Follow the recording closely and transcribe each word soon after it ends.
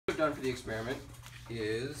done for the experiment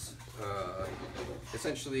is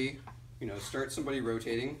essentially, start somebody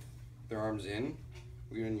rotating their arms in.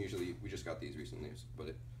 We just got these recently, but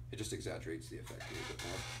it just exaggerates the effect a little bit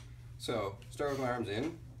more. So start with my arms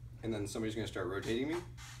in, and then somebody's going to start rotating me.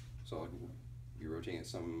 So I'll be rotating at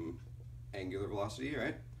some angular velocity,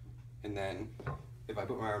 right? And then if I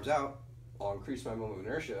put my arms out, I'll increase my moment of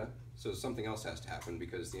inertia, so something else has to happen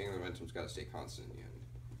because the angular momentum's got to stay constant in the end,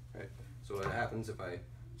 right? So what happens if I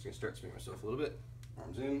just going to start spinning myself a little bit,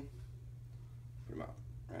 arms in, put them out,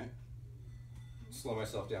 right? Slow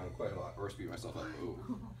myself down quite a lot, or speed myself up. Ooh.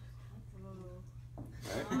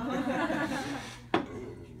 Right?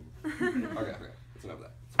 Ooh. Okay, that's enough of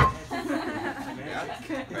that. Yeah?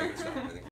 Very good stuff, I think.